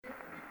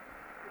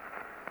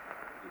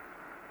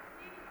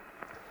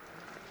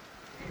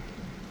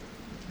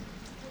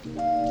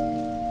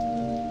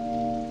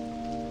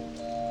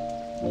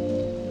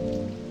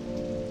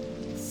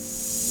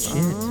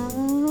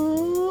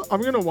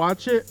I'm gonna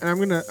watch it, and I'm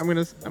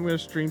gonna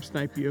stream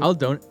snipe you. I'll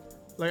don't.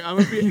 Like I'm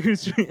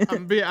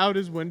gonna be out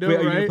his window,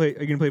 Wait, right? are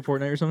you gonna play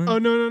Fortnite or something? Oh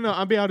no!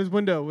 I'll be out his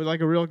window with like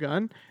a real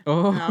gun.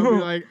 Oh. And I'll be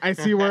like, I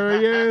see where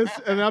he is,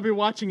 and I'll be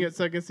watching it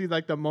so I can see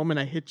like the moment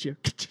I hit you.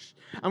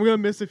 I'm gonna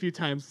miss a few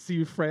times, see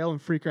you frail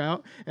and freak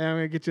out, and I'm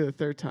gonna get you the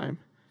third time.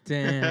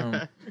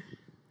 Damn.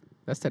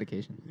 That's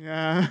dedication.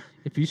 Yeah.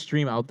 If you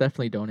stream, I'll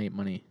definitely donate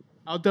money.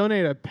 I'll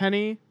donate a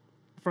penny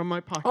from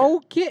my pocket.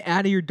 Oh, get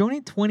out of here!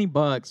 Donate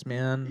 $20,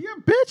 man. Yeah,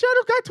 bitch!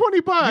 I don't got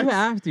 $20. You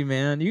have to,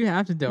 man. You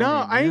have to donate. No,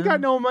 I ain't man.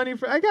 got no money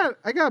for. I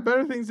got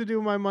better things to do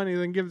with my money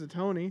than give it to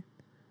Tony.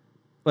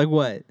 Like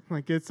what?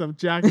 Like get some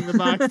Jack in the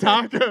Box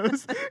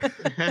tacos.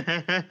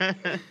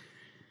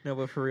 No,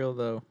 but for real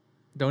though,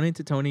 donate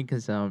to Tony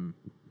because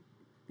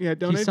Yeah,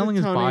 donate he's selling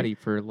to his Tony. body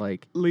for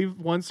like. Leave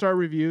 1-star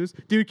reviews,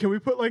 dude. Can we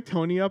put like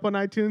Tony up on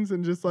iTunes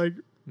and just like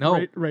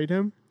No. rate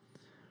him?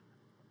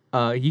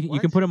 You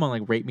What? can put him on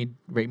like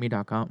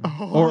rateme.com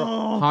or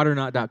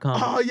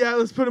hotornot.com. Oh yeah,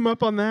 let's put him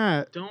up on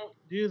that. Don't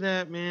do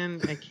that,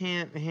 man. I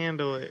can't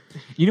handle it.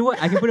 You know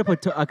what? I can put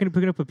up I can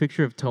put up a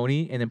picture of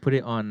Tony and then put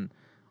it on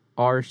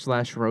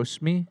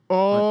r/roast me,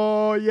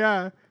 Oh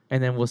yeah,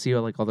 and then we'll see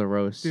like all the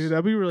roasts. dude,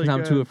 that'd be really 'Cause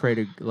good. I'm too afraid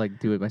to like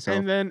do it myself.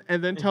 And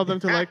then tell them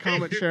to like,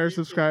 comment, share,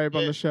 subscribe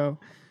on the show.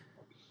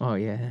 Oh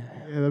yeah,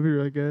 Yeah, that'd be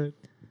really good,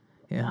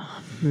 yeah.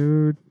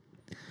 dude.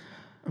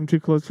 I'm too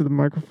close to the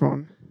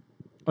microphone.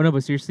 Oh no,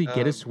 but seriously, get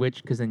a Um,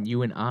 Switch because then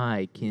you and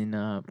I can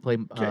play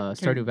can-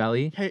 Stardew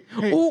Valley. Hey,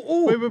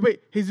 Oh.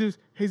 wait, Jesus,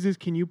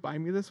 can you buy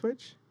me the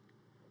Switch?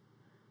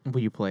 Will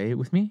you play it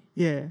with me?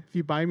 Yeah, if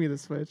you buy me the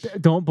Switch.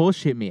 Don't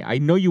bullshit me. I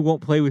know you won't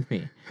play with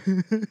me.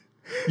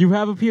 You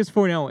have a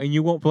PS4 now, and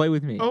you won't play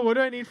with me. Oh, what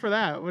do I need for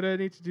that? What do I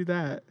need to do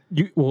that?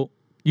 You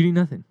need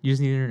nothing. You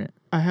just need internet.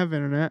 I have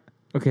internet.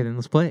 Okay, then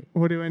let's play.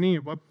 What do I need?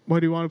 What do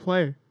you want to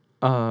play?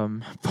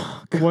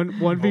 Fuck.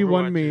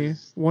 1v1 me. You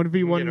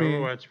 1v1 can me. get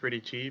Overwatch pretty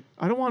cheap.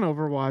 I don't want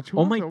Overwatch. Who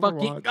Oh wants my fucking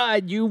Overwatch?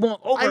 god! You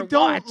want Overwatch? I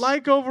don't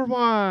like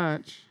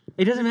Overwatch.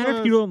 It doesn't matter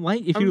if you don't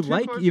like. If I'm you too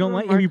like, close you don't to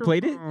the like. Have you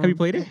played it? Have you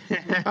played it?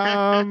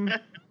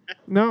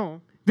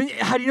 No, Then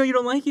how do you know you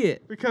don't like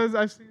it? because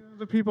I've seen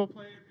other people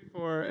play it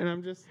before, and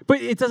I'm just.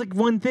 But it's just like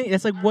one thing.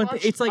 It's like I one thing.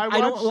 watched- It's like I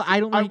I don't watched- I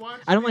like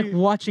watched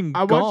watching I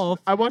watched- golf.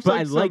 I watched, but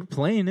like, I like some-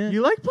 playing it.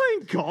 You like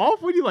playing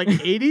golf? What are you like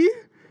 80?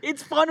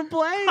 It's fun to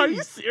play. Are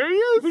you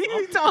serious? What are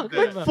you talking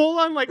Like about? full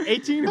on like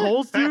 18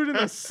 holes, dude, in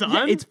the sun.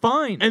 Yeah, it's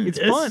fine. and It's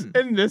this, fun.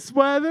 in this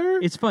weather.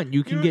 It's fun.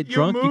 You can You- get you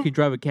drunk. You move- can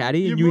drive a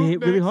caddy, and you move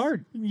hit really next-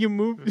 hard. You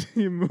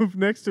move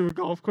next to a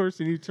golf course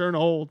and you turn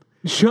old.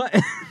 Shut.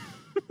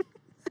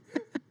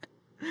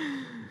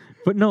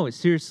 But no,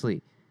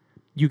 seriously,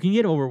 you can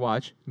get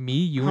Overwatch. Me,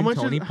 you, and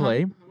Tony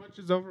play. How much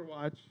is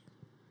Overwatch?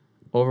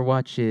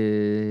 Overwatch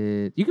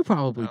is. You could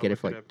probably I'll get it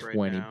for look like it up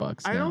right now.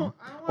 $20 I now. don't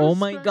Oh wanna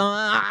my spend-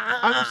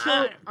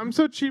 god! I'm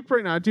so cheap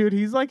right now, dude.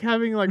 He's like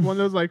having like one of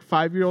those like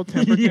 5-year-old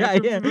temper Yeah,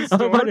 tantrums yeah. in the I'm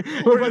store, about to-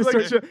 I'm where about he's, to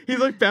like, start- he's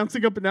like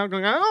bouncing up and down,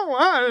 going, I don't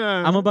want.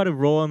 I'm about to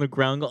roll on the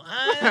ground. And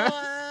go.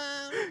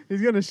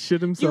 He's gonna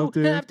shit You himself,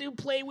 dude. have to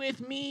play with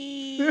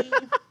me.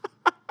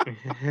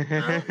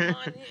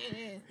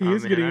 He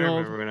is getting I old.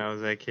 remember when I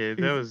was that kid.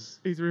 That was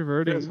He's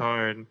reverting.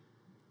 hard.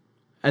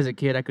 As a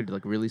kid, I could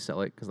like really sell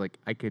it because like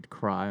I could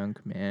cry on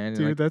command.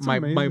 Dude, and, like, that's my,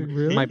 amazing.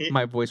 Really?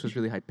 my voice was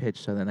really high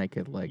pitched, so then I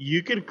could like.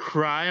 You could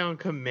cry on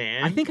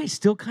command. I think I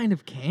still kind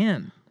of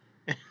can.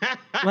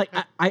 Like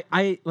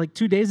I like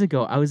 2 days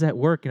ago, I was at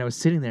work and I was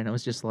sitting there and I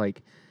was just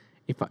like,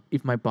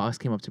 if my boss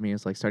came up to me and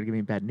was like, started giving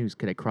me bad news,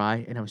 could I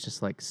cry? And I was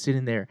just like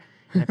sitting there,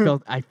 and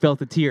I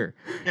felt a tear,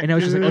 and I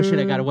was just like, oh shit,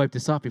 I gotta wipe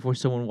this off before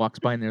someone walks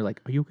by and they're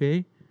like, are you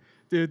okay?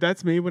 Dude,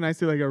 that's me when I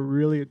see like a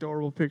really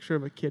adorable picture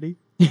of a kitty.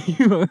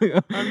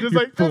 I'm just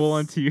like, full that's-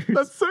 on tears.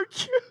 That's so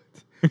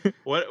cute.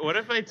 What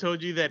if I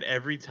told you that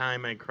every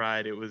time I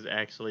cried, it was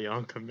actually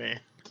on command?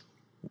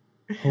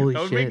 Holy That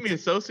would shit! make me a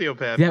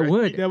sociopath. That right?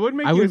 would. That would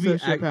make I you would a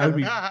be. I would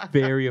be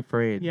very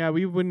afraid. Yeah,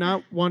 we would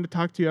not want to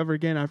talk to you ever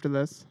again after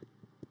this.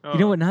 Oh, You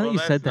know what, now that well, you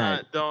said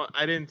that's not-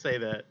 I didn't say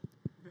that.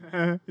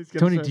 He's gonna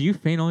Tony, say- do you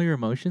feign all your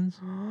emotions?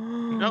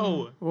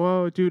 No.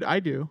 Whoa, dude, I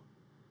do.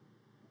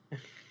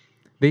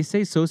 They say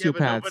Yeah,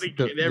 sociopaths. but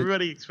nobody,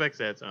 everybody expects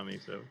that, Tommy.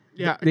 So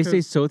Yeah, they say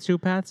 'cause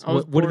sociopaths. I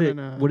was What are born the in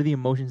a- what are the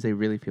emotions they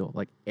really feel?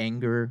 Like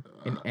anger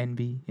and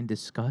envy and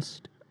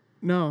disgust.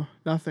 no,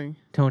 nothing.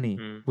 Tony,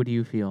 Hmm. what do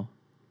you feel?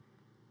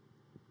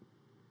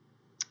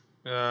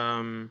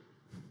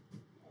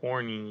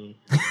 horny.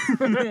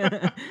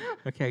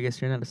 Okay, I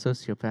guess you're not a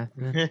sociopath.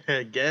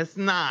 Then. Guess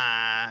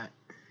not.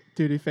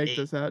 Dude, he faked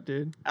Hey. us out,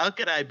 dude. How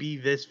could I be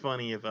this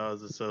funny if I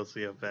was a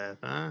sociopath,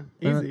 huh?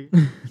 Easy.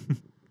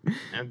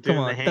 I'm doing Come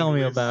on, the tell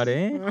me hang about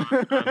it.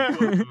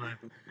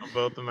 on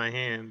both of my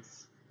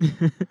hands.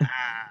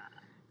 Ah,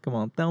 Come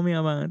on, tell me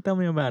about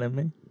it,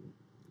 man.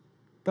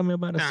 Tell me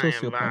about a tell me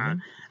sociopath. about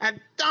Man.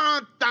 it.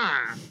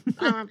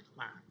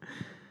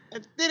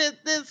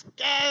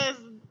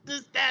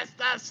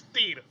 That's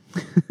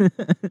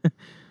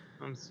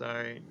I'm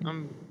sorry.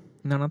 I'm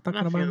No, not talking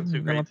not about. feeling too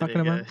No, great not today,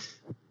 talking about. guys.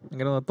 I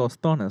got a little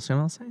tostones, you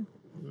know what I'm saying?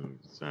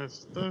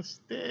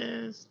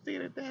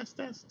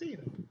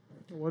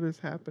 What is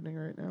happening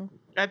right now?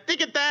 I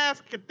think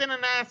that's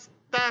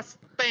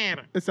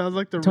It sounds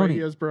like the Tony,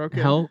 radio's broken.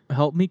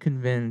 help me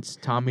convince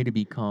Tommy to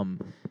become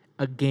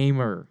a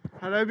gamer.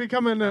 How did I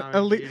become an Tommy,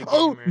 elite? be a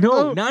Oh gamer. No,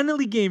 oh, not an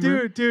elite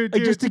gamer. dude,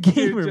 just a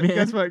gamer,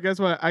 man. Guess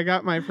what? I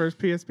got my first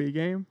PSP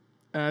game,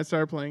 and I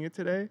started playing it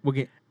today. We'll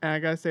get, And I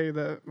gotta say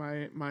that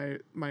my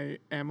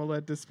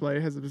AMOLED display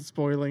has been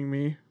spoiling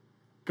me.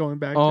 Going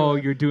back. oh, to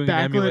a you're doing an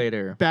backlit-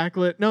 emulator.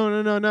 Backlit.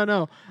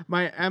 No.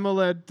 My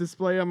AMOLED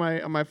display on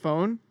my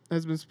phone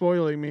has been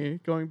spoiling me.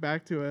 Going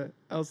back to a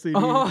LCD,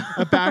 Oh.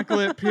 a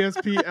backlit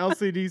PSP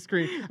LCD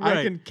screen. I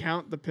Right. can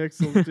count the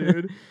pixels,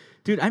 dude.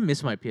 Dude, I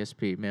miss my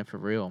PSP, man, for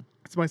real.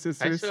 It's my I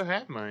sister's. still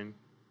have mine.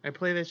 I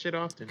play that shit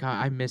often.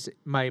 God, I miss it.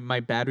 My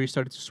battery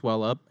started to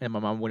swell up, and my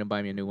mom wouldn't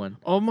buy me a new one.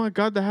 Oh my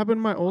god, that happened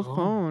to my old Oh,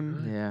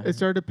 phone. good. Yeah. It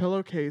started a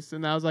pillowcase,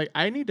 and I was like,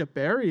 I need to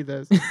bury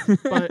this,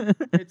 but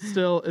it's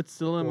still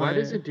in Why my.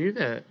 does it do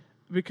that?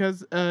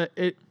 Because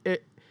it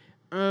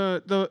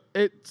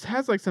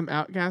has like some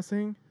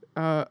outgassing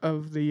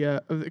of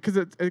the because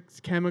it's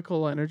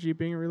chemical energy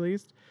being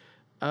released.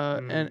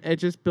 And it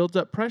just builds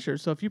up pressure.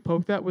 So if you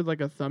poke that with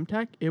like a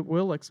thumbtack, it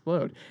will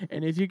explode.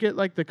 And if you get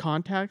like the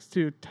contacts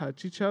to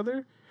touch each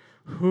other,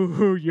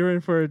 you're in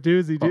for a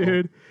doozy, Uh-oh.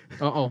 dude.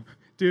 Uh-oh.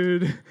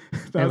 Dude,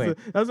 Anyway.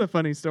 that was a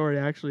funny story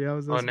actually. I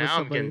was Oh, with now I'm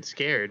somebody. getting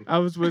scared. I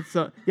was with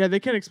some. Yeah, they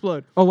can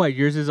explode. Oh, wait,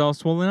 yours is all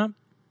swollen up?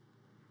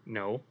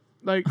 No.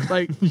 Like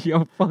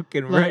Yo,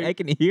 fucking right. Like, I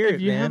can hear if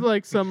it, you man. have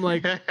like some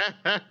like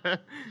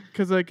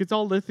because like it's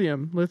all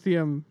lithium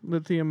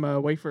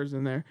wafers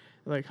in there,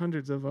 like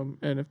hundreds of them,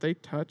 and if they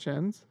touch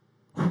ends,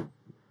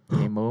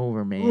 Game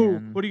over, man. ooh,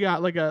 what do you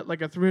got? Like a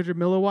 300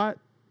 milliwatt,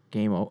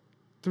 Game over.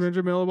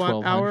 300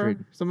 milliwatt hour,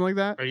 1200. something like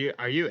that.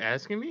 Are you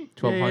asking me?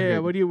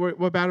 1200. Yeah.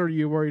 What battery are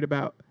you worried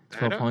about?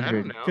 I don't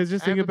 1200. know. 'Cause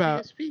just I have think a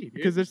about- PSP, dude.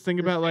 Because just think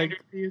The about like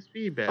standard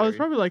PSP battery. oh, it's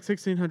probably like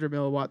 1600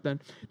 milliwatt then.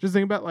 Just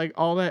think about like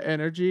all that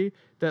energy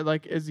that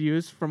like is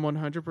used from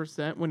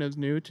 100% when it's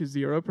new to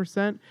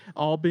 0%,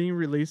 all being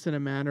released in a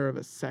matter of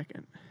a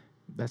second.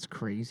 That's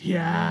crazy.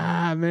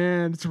 Yeah,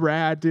 man, it's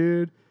rad,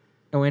 dude.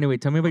 Oh, anyway,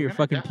 tell me about your gonna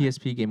fucking die.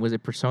 PSP game. Was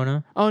it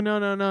Persona? Oh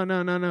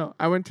no!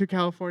 I went to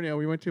California.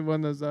 We went to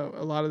one of those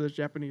a lot of those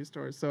Japanese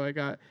stores. So I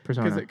got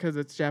Persona. because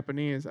it's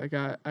Japanese. I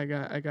got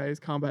Ace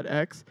Combat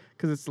X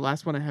because it's the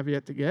last one I have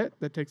yet to get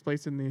that takes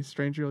place in the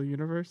Strange Real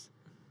universe.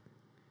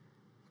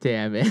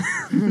 Damn it.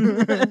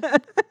 I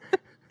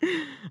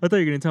thought you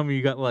were going to tell me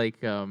you got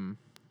like,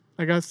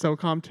 I got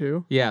SOCOM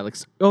too. yeah, like,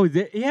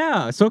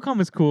 yeah,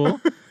 SOCOM is cool.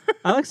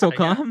 I like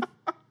SOCOM.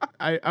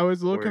 I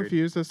was a little Word.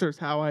 confused as to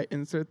how I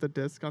insert the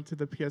disc onto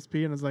the PSP,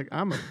 and I was like,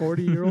 I'm a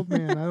 40-year-old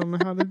man. I don't know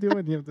how to do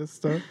any of this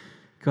stuff.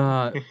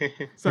 God.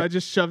 So I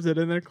just shoved it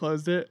in there,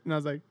 closed it, and I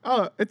was like,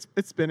 oh, it's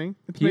spinning.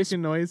 It's PS-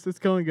 making noise. It's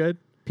going good.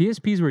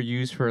 PSPs were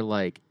used for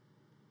like,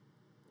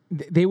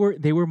 they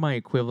were my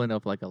equivalent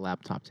of like a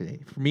laptop today.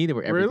 For me, they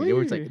were everything. They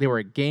were Really? they were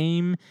a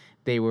game.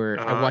 They were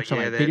I watched all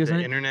my videos the on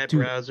it. internet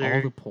Dude, browser.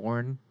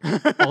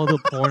 all the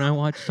porn I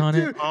watched on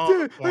it. Dude,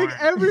 Oh, like porn.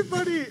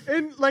 everybody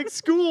in like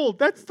school,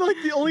 that's like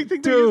the only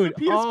thing they use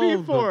the Dude, all PSP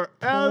the for.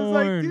 And I was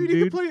like, porn, dude, you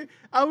dude. can play.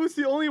 I was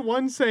the only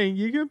one saying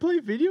you can play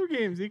video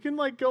games. You can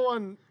like go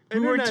on. We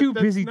were internet too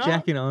that's busy not-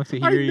 jacking off to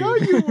hear I know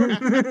you were. you.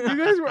 You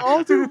guys were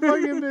all too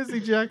fucking busy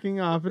jacking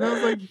off, and I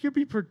was like, you could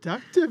be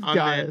productive, on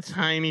that guys.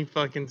 tiny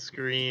fucking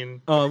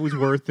screen. Oh, it was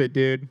worth it,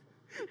 dude.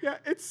 Yeah,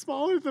 it's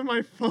smaller than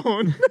my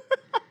phone.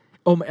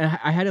 Oh, man,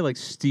 I had to like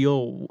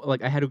steal,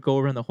 like I had to go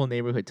around the whole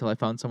neighborhood till I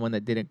found someone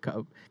that didn't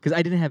come, because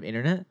I didn't have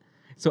internet.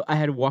 So I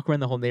had to walk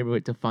around the whole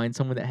neighborhood to find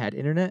someone that had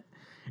internet.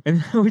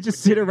 And I would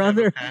just sit Didn't around have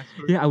a there.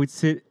 password? Yeah, I would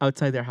sit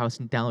outside their house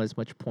and download as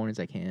much porn as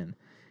I can.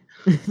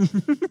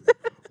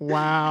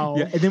 Wow.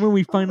 Yeah, and then when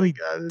we finally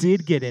God, this did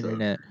is get so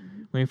internet,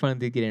 when we finally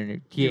did get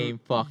internet, You- game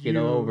fucking you-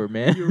 over,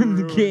 man. you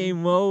ruined-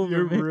 Game over,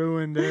 You man.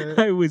 ruined it.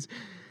 I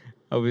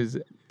was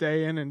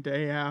Day in and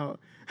day out.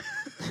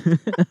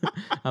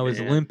 I was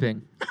Man.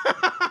 limping.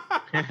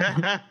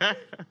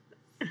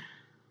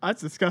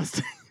 That's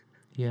disgusting.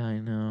 Yeah, I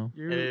know.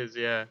 It is,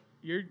 yeah.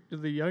 You're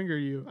the younger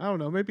you. I don't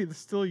know. Maybe the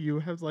still you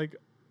has like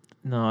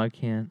No, I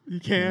can't. you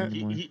can't.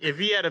 anymore. If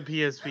he had a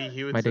PSP,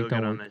 he would My still dick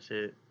get don't on work. that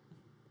shit.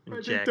 and My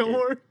dick jack don't it.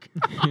 work.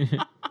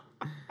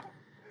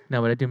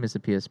 No, but I do miss the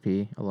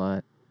PSP a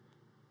lot.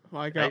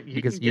 Well, I got You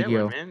Because can get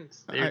Yu-Gi-Oh. one, man.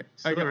 They're I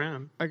still got-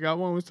 around. I got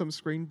one with some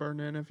screen burn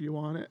in if you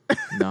want it.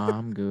 Nah,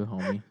 I'm good,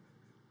 homie.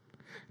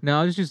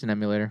 No, it's just an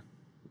emulator.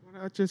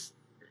 Why not just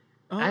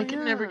oh, I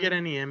can never yeah. get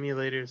any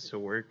emulators to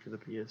work for the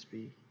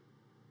PSP.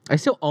 I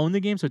still own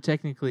the game, so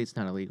technically it's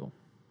not illegal.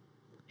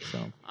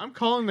 So I'm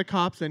calling the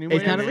cops anyway.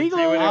 it's not man, illegal.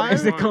 say whatever I- you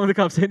Is it want. calling the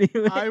cops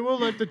anyway? I will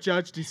let the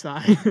judge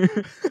decide.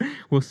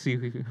 We'll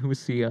see. We'll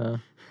see.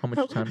 How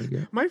much time we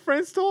get. My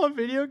friend stole a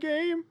video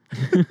game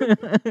Can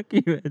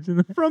you imagine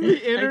that? from the I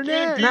can't internet.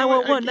 deal with-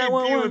 911, I can't deal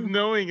with 911.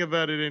 knowing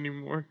about it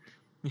anymore.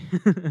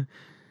 And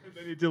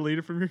then you delete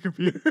it from your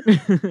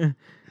computer.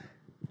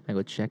 I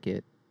go check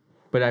it,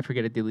 but I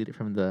forget to delete it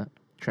from the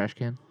trash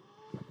can.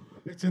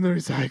 It's in the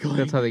recycling.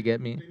 That's how they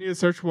get me. You need a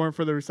search warrant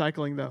for the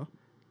recycling though.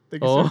 They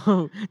can start,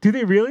 Oh, do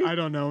they really? I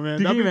don't know,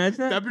 man. Did you imagine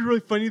that? That'd be really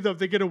funny though if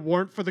they get a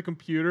warrant for the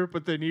computer,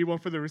 but they need one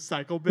for the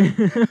recycle bin.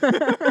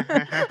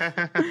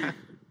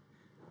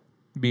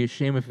 Be a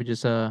shame if it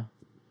just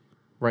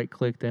right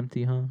clicked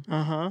empty,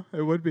 huh?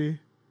 It would be.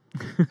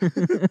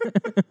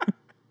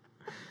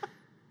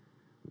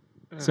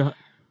 So,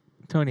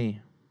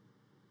 Tony,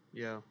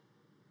 Yeah.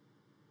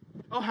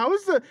 Oh, how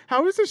was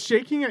the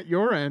shaking at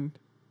your end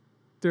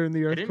during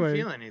the I earthquake? didn't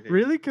feel anything.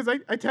 Really? Because I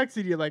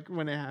texted you like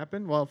when it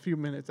happened. Well, a few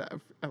minutes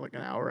like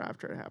an hour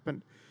after it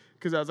happened.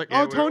 Because I was like, Yeah,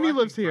 oh, we were Tony watching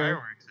lives here.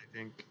 Fireworks, I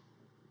think.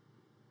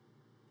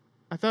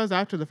 I thought it was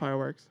after the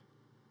fireworks.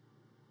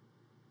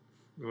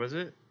 Was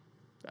it?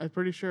 I'm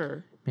pretty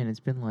sure. man, it's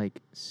been like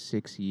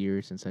 6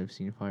 years since I've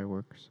seen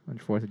fireworks on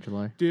 4th of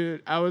July.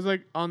 Dude, I was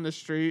like on the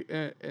street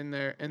in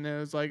there, and there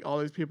was like all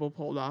these people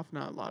pulled off.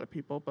 Not a lot of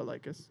people, but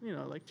like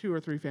like 2 or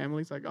 3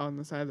 families like on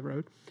the side of the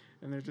road,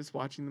 and they're just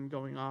watching them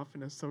going off,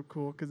 and it's so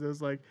cool because it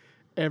was like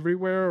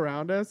everywhere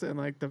around us, and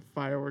like the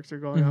fireworks are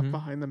going off Mhm.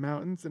 behind the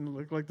mountains, and it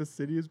looked like the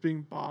city is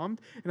being bombed.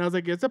 And I was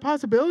like, it's a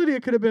possibility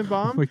it could have been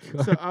bombed. my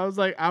God. So I was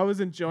like, I was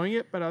enjoying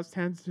it, but I was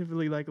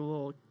tentatively like a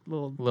little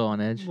Little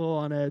on edge.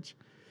 on edge.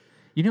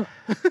 You know,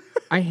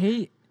 I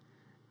hate,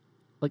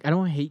 like, I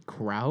don't hate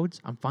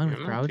crowds. I'm fine with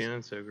I'm not crowds.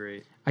 feeling so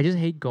great. I just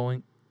hate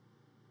going.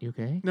 You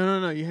okay?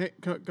 No. You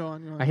go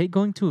on. I hate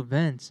going to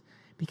events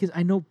because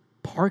I know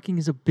parking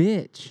is a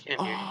bitch. Can't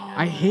hear you.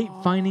 I hate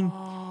finding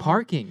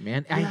parking,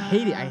 man. I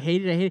hate it. I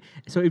hate it.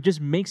 So it just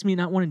makes me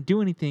not want to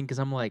do anything because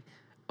I'm like,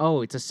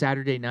 oh, it's a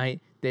Saturday night.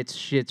 That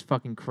shit's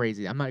fucking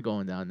crazy. I'm not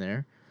going down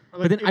there. Or,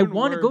 But like, then I even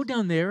want to go worse.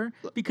 down there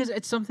because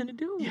it's something to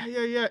do.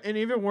 Yeah. And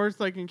even worse,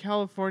 like in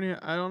California,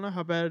 I don't know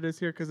how bad it is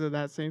here because of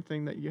that same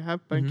thing that you have.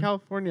 But in Mhm.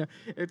 California,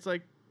 it's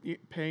like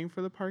paying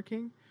for the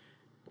parking.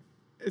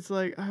 It's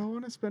like I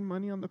want to spend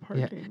money on the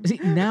Yeah. parking. See,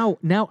 now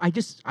I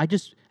just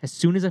as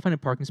soon as I find a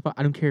parking spot,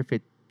 I don't care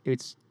if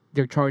it's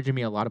they're charging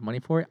me a lot of money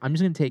for it. I'm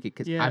just gonna take it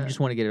because I Yeah.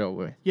 just want to get it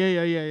over with.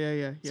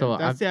 Yeah. So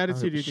that's the I'm like,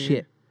 attitude you need.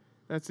 shit.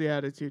 That's the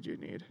attitude you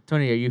need.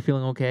 Tony, are you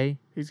feeling okay?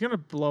 He's gonna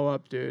blow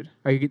up, dude.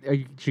 Did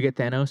you get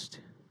Thanos?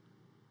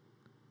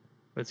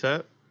 What's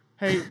up?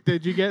 Hey,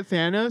 did you get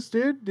Thanos,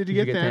 dude? Did you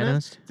get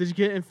Thanos? Thanos? Did you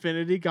get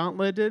Infinity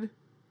Gauntleted?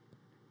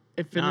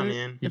 Nah,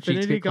 man. Your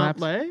Infinity cheeks get clapped?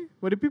 Gauntlet?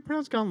 Would it be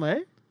pronounced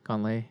Gauntlet?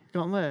 Conley.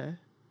 Gauntlet.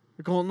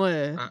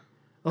 Gauntlet. I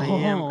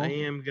Oh.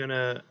 am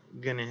gonna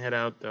head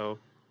out though.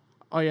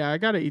 Oh yeah, I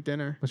gotta eat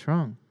dinner. What's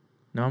wrong?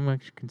 No, I'm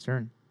actually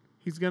concerned.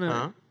 He's gonna.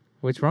 Huh?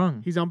 What's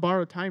wrong? He's on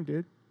borrowed time,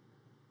 dude.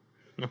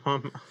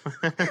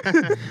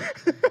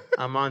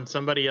 I'm on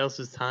somebody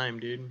else's time,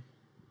 dude.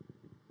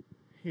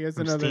 He has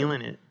I'm another.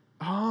 stealing it.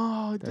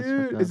 Oh, That's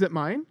dude, fucked is up. it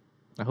mine?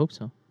 I hope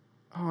so.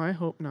 Oh, I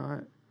hope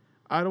not.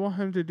 I don't want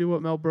him to do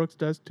what Mel Brooks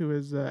does to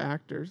his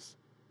actors.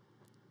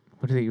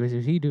 What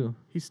does he do?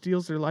 He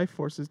steals their life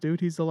forces, dude.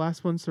 He's the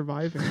last one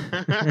surviving.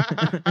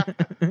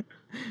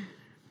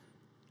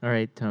 All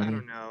right, I Tony.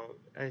 don't know.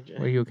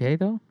 Are you okay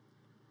though?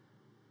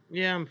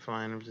 Yeah, I'm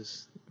fine. I'm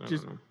just. I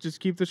don't know. just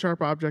keep the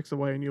sharp objects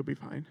away, and you'll be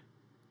fine.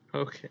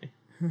 Okay.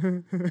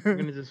 I'm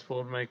gonna just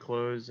fold my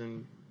clothes,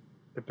 and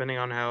depending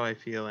on how I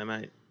feel, I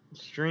might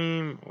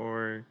stream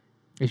or.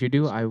 If you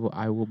do, I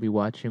will be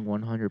watching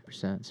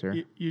 100%,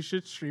 sir. You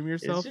should stream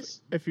yourself.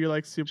 just- If you're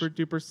like super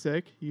duper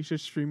sick, you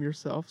should stream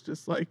yourself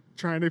just like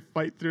trying to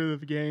fight through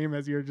the game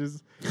as you're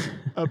just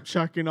up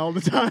chucking all the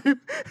time.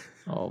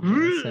 Oh,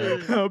 man,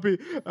 that's sad.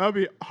 that'll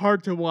be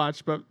hard to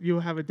watch, but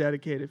you'll have a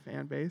dedicated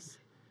fan base.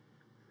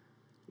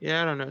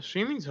 Yeah, I don't know.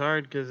 Streaming's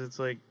hard because it's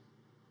like,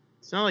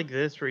 it's not like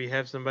this where you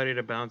have somebody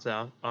to bounce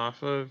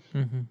off of.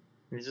 Mhm.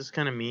 It's just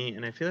kind of me,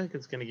 and I feel like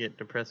it's gonna get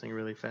depressing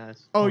really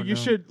fast. Oh, Oh, you no.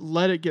 should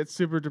let it get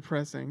super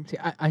depressing. See,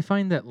 I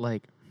find that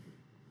like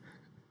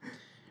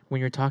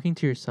when you're talking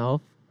to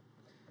yourself,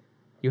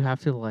 you have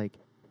to like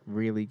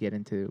really get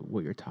into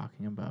what you're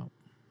talking about.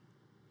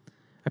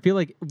 I feel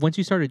like once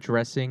you start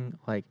addressing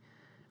like,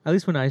 at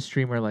least when I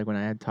stream or like when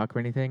I had talk or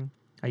anything,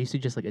 I used to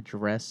just like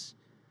address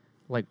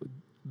like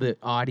the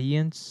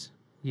audience,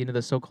 you know,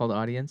 the so-called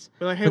audience.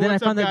 But like, hey, But then I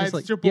what's up, found that guys? just,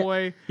 like, It's your yeah,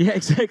 boy, Yeah,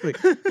 exactly.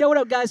 Yeah, what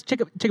up, guys?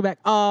 Check it back.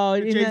 Oh,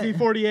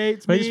 JZ48.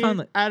 It's But I me. just found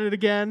that- at it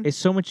again. it's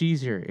so much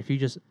easier if you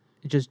just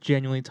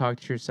genuinely talk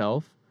to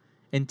yourself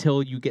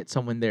until you get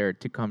someone there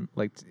to come.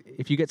 Like,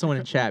 if you get someone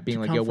in chat being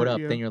To like, "Yo, what comfort up?"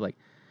 you. Then you're like,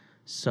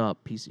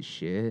 "Sup, piece of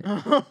shit.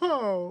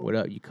 Oh. What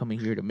up? You coming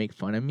here to make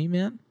fun of me,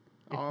 man?"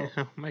 Oh.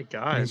 Oh my And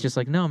god. it's just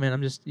like, "No, man.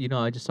 I'm just,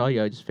 I just saw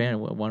you. I just fan.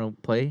 Want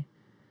to play?"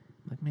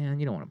 I'm like, man,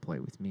 you don't want to play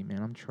with me,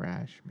 man. I'm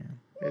trash, man.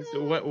 It's,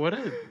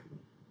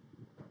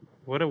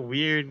 what a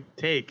weird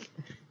take.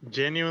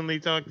 Genuinely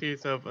talk to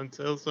yourself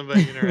until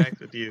somebody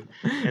interacts with you,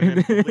 and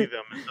then bully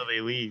them until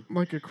they leave.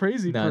 Like a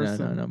crazy No,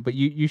 person. no. But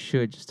you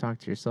should just talk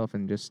to yourself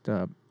and just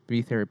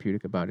be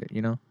therapeutic about it.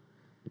 You know.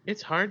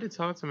 It's hard to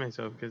talk to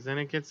myself because then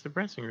it gets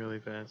depressing really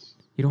fast.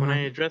 You don't When I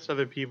have- address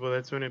other people,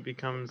 that's when it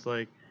becomes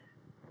like.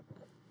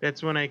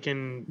 That's when I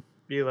can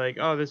be like,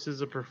 oh, this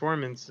is a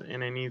performance,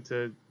 and I need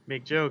to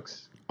make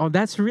jokes. Oh,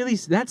 that's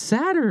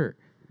sadder.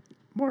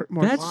 More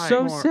That's Why?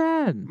 so more,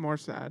 sad. More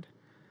sad.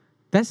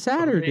 That's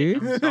sadder, Sorry,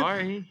 dude. I'm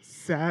sorry.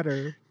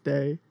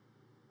 Saturday.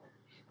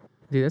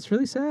 Dude, that's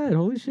really sad.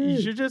 Holy shit.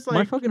 You should just my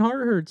like fucking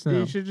heart hurts now.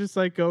 you should just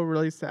like go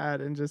really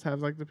sad and just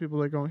have like the people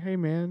that are going, hey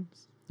man,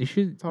 You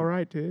should it's all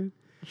right, dude.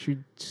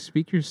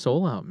 speak your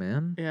soul out,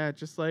 man. Yeah,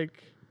 just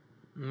like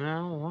No, I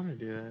don't want to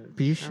do that.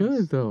 But you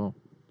should though.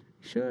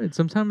 You should.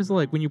 Sometimes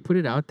like when you put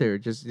it out there,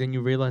 just then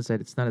you realize that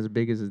it's not as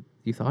big as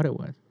you thought it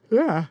was.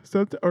 yeah.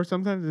 Or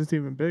sometimes it's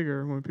even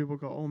bigger when people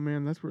go, oh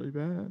man, that's really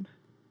bad.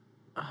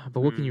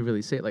 But what can you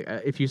really say? Like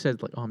if you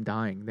said like, "Oh, I'm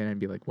dying," then I'd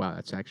be like, "Wow,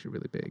 that's actually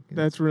really big."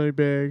 That's really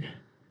big.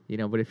 you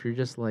know. But if you're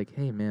just like,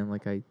 "Hey, man,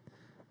 like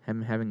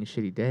I'm having a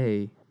shitty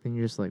day," then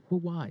you're just like, "Well,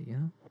 why?" You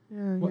know?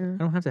 Yeah, What? yeah. I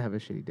don't have to have a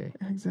shitty day.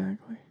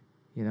 Exactly.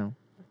 You know,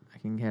 I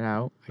can get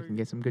out, I can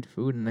get some good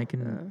food, and I can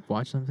Yeah.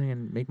 watch something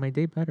and make my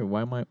day better.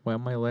 Why am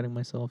I letting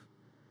myself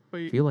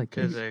But feel like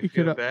Because this? I You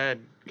feel could, bad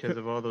because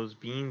of all those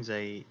beans I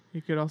ate.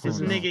 you could also This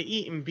no. nigga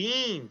eating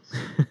beans.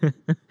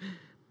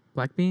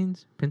 Black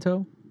beans,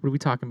 pinto. What are we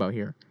talking about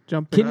here?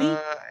 jump Kidney?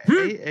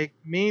 I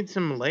made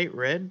some light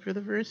red for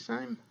the first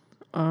time.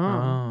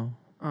 Oh.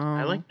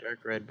 I like dark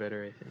red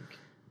better, I think.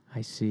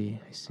 I see.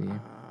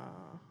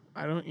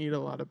 I don't eat a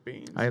lot of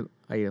beans. I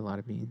eat a lot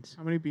of beans.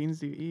 How many beans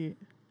do you eat?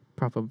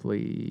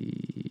 Probably.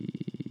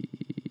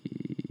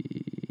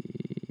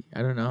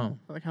 I don't know.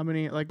 Like how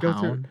many? Like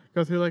Pound.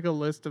 go through like a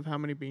list of how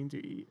many beans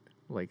you eat.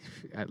 Like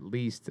at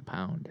least a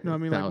pound. No, I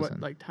mean like what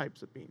 1,000. like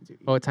types of beans you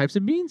eat. Oh, types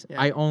of beans?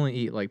 Yeah. I only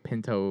eat like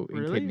pinto and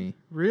Really? kidney.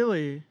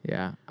 Really?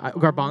 Yeah.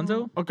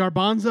 Garbanzo? Oh,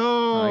 garbanzo.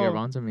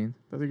 Garbanzo beans.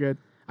 Those are good.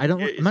 I don't.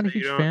 Yeah, I'm not a so you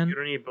huge don't- fan. You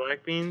don't eat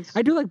black beans?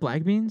 I do like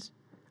black beans.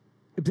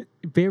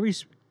 Very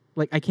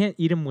like I can't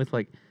eat them with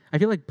like. I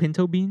feel like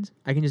pinto beans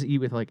I can just eat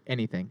with like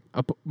anything.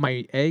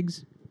 My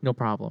eggs, no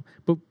problem.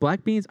 But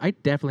black beans, I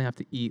definitely have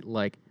to eat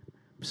like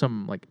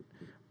some like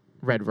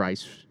red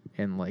rice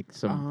and like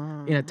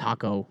some in a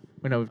taco,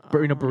 in a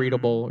burrito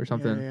bowl or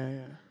something. Yeah.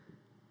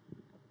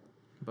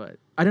 But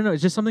I don't know.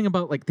 It's just something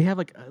about like they have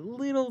like a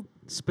little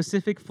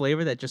specific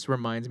flavor that just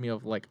reminds me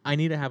of like I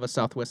need to have a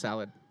Southwest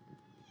salad.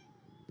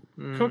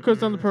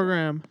 Coco's on the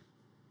program.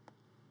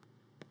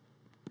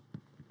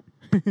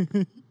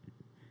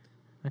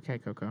 Okay,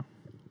 Coco.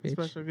 Bitch.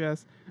 Special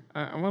guest.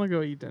 I want to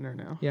go eat dinner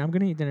now. Yeah, I'm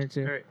gonna eat dinner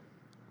too. All right.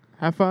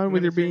 Have fun I'm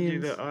with your gonna send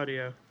beans. you the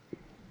audio.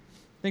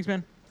 Thanks,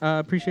 man.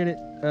 Appreciate it.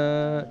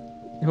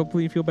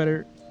 Hopefully you feel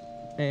better.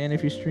 And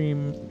if you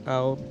stream,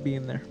 I'll be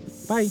in there.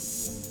 Bye.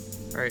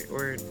 All right,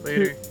 word.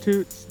 Later.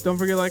 Toots. Don't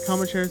forget to like,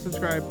 comment, share,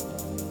 subscribe.